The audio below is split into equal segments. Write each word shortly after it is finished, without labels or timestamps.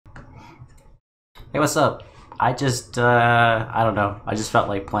Hey, what's up? I just, I don't know. I just felt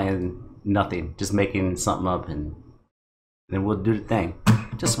like playing nothing, just making something up, and then we'll do the thing.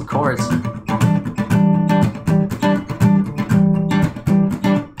 Just some chords.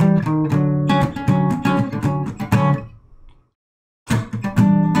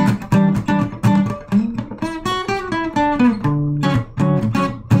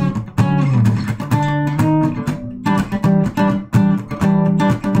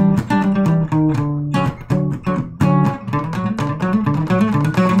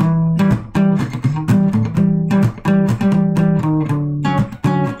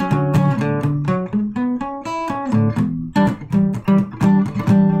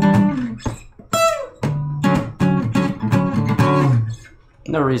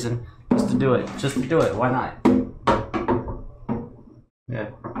 No reason. Just to do it. Just to do it. Why not?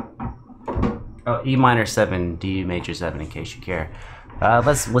 Yeah. Oh, E minor 7, D major 7, in case you care.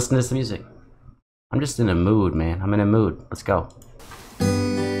 Let's listen to some music. I'm just in a mood, man. I'm in a mood. Let's go.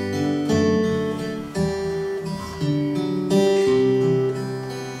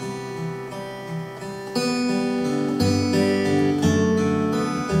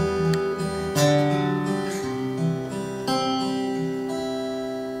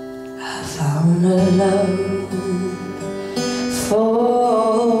 Found a love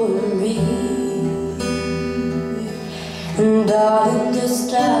for me, and darling, just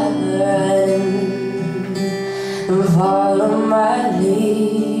dive right in and follow my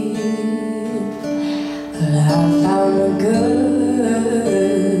lead. But I found a girl,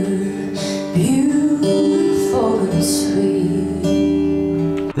 beautiful and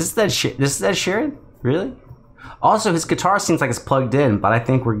sweet. This is that Sheeran? Really? Also, his guitar seems like it's plugged in, but I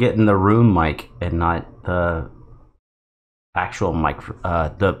think we're getting the room mic and not the actual mic,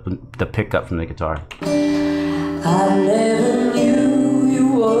 the pickup from the guitar. I never knew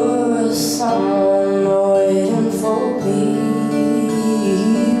you were someone waiting for me.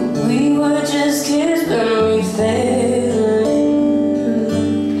 We were just kids when we fell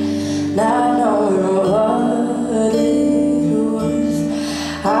in, not knowing what it was.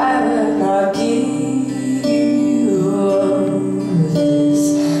 I would not give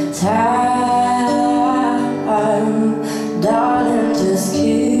time, darling, just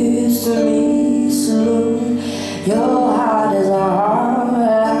kiss me slow. Your heart is a heart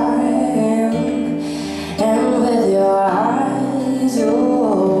I am, and with your eyes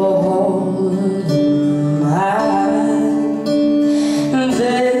you're holding mine.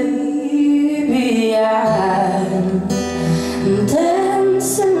 Baby, I'm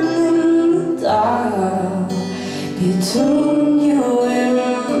dancing in the dark between you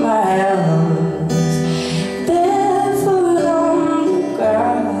and my arms, barefoot on the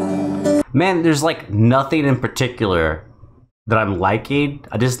ground. Man, there's like nothing in particular that I'm liking.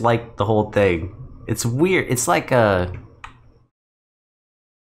 I just like the whole thing. It's weird. It's like a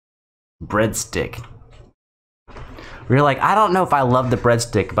breadstick. You're like, I don't know if I love the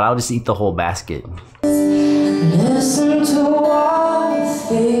breadstick, but I'll just eat the whole basket. Listen to our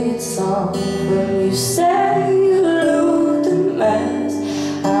favorite song when you say you looked a mess.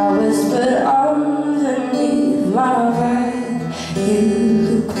 I whispered underneath my breath,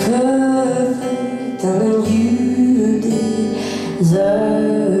 you look perfect, and you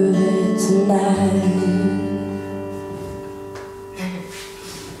deserve it tonight.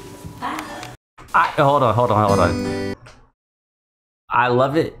 Hold on. I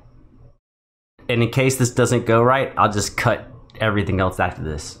love it. And in case this doesn't go right, I'll just cut everything else after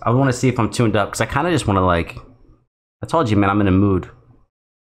this. I want to see if I'm tuned up, because I kind of just want to, like, I told you, man, I'm in a mood.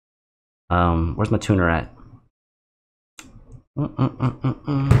 Where's my tuner at?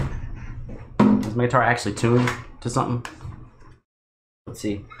 Is my guitar actually tuned to something? Let's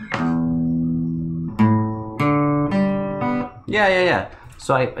see. Yeah.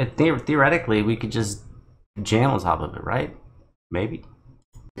 So I think theoretically we could just jam on top of it, right? Maybe.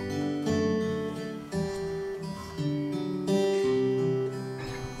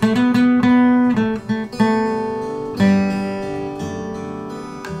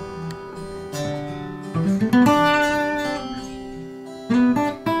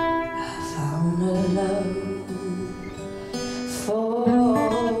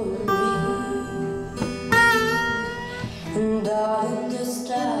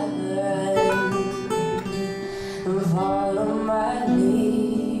 Follow my lead.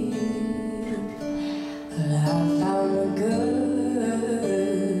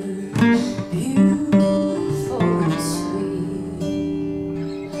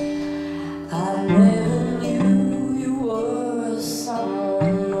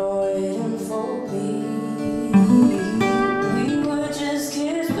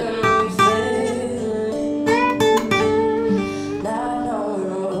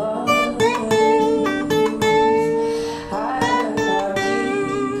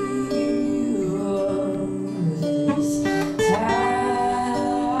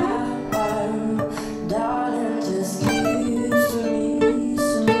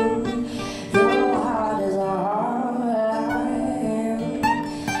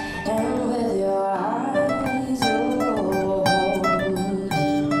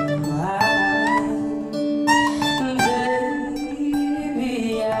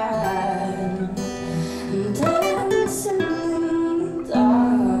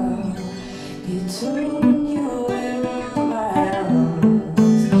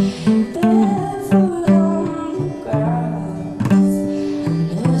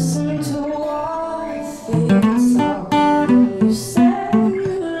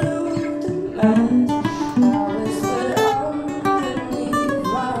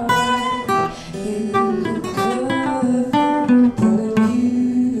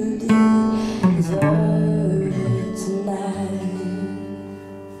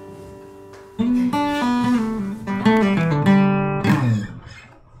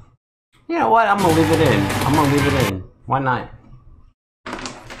 what? I'm gonna leave it in. I'm gonna leave it in. Why not?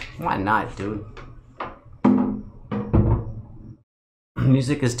 Why not, dude?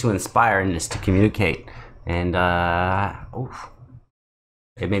 Music is to inspire and it's to communicate. And oof,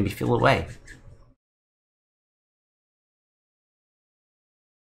 it made me feel away.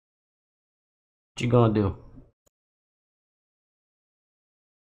 What you gonna do?